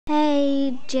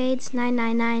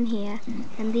Jades999 here,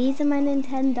 and these are my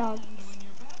Nintendogs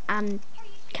and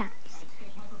cats.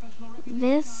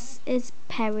 This is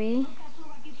Perry,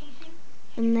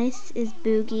 and this is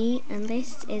Boogie, and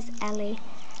this is Ellie.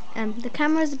 The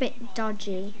camera's a bit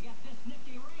dodgy.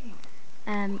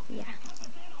 Yeah.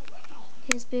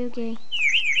 Here's Boogie.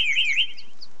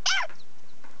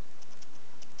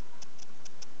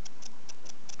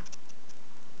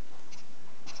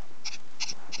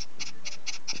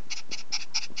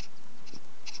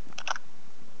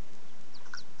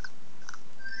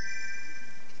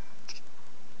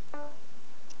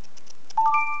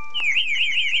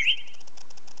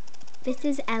 This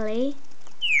is Ellie.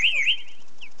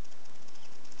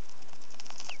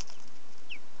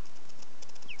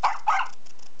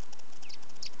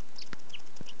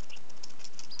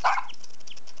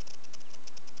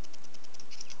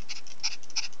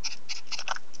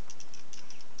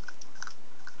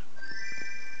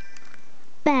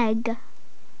 Beg.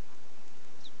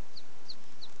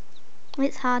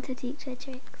 It's hard to teach her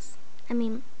tricks.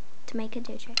 To make her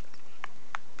do tricks.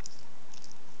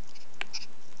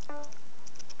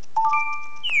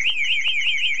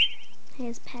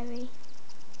 Here's Perry.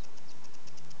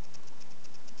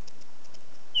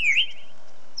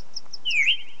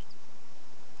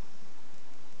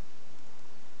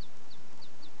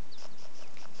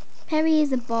 Perry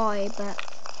is a boy, but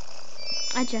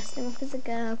I dressed him up as a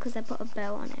girl because I put a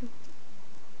bow on him.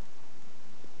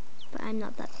 But I'm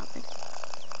not that bothered.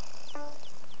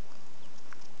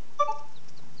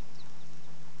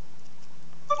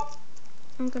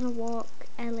 I'm gonna walk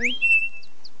Ellie.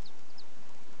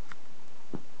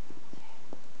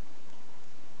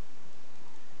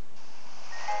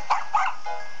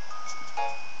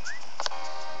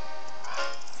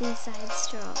 Seaside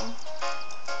stroll.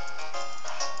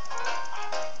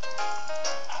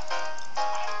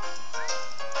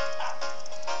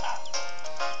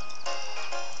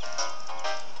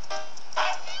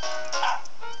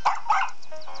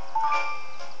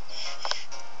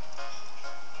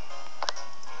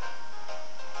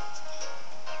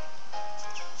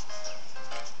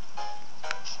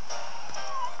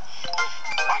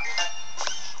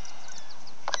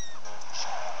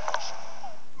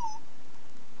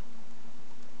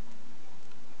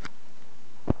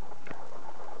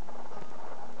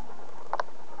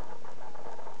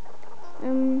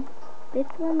 This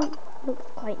one looks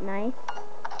quite nice.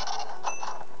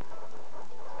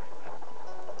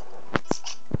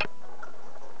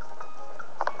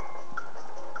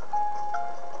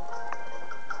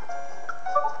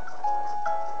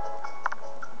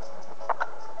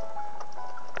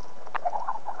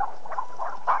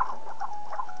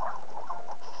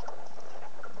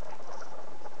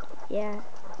 Yeah,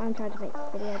 I'm trying to make this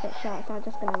video a bit short, so I'm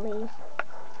just gonna leave.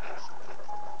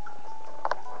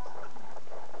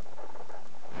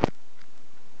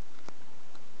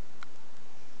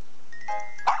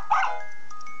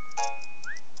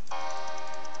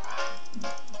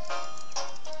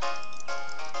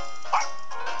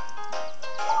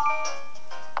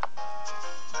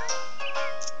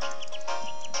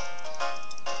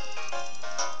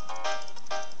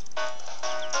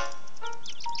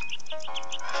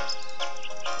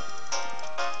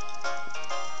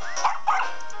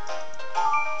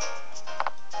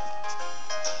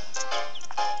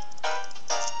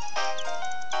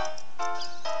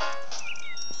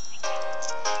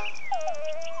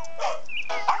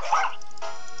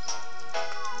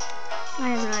 I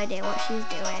have no idea what she's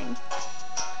doing.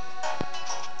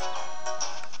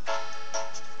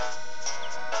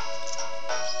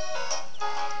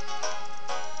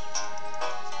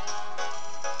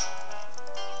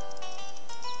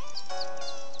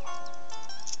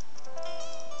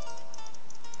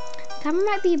 The camera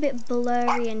might be a bit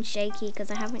blurry and shaky because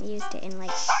I haven't used it in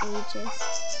like ages.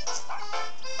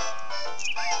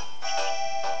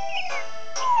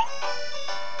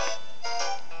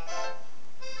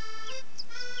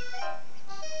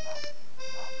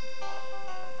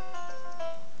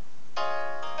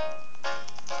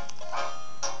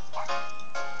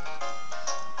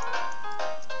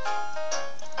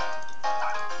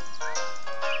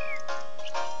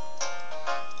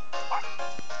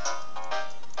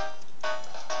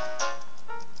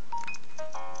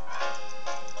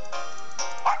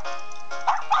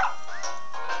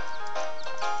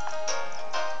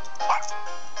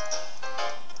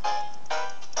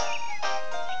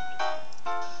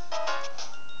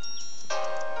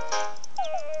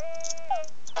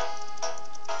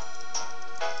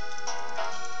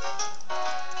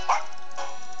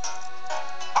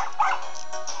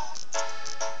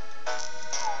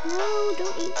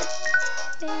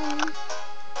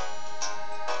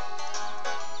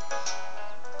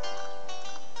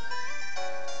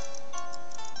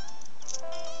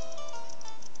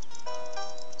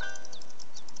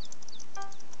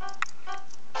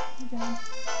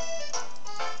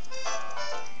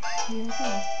 you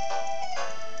okay?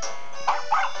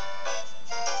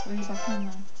 Or are you back home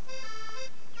now?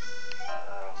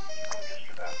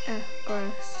 Oh,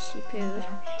 gross. She pooed. Okay.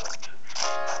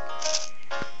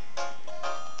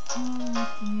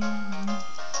 Oh,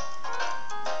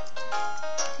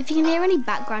 If you can hear any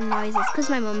background noise, it's because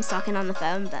my mum's talking on the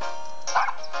phone, but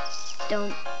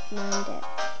don't mind it.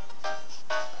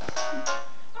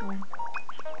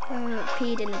 Oh,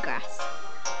 peed in the grass.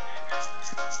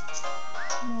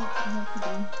 what to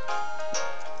do?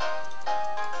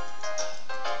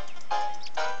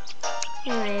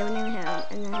 Anyway, we're nearly home,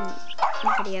 and then the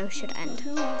video should end.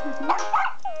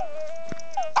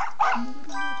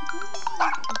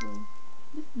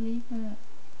 Just leave her.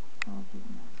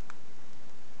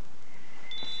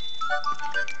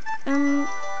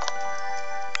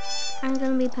 I'm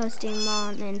gonna be posting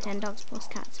more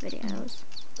Nintendogs+Cats videos.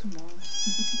 Come on.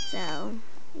 So,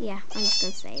 yeah, I'm just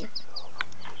gonna save.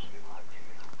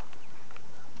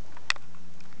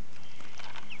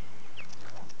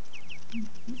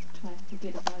 Just try to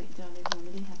forget about it,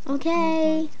 darling.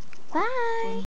 Okay, bye.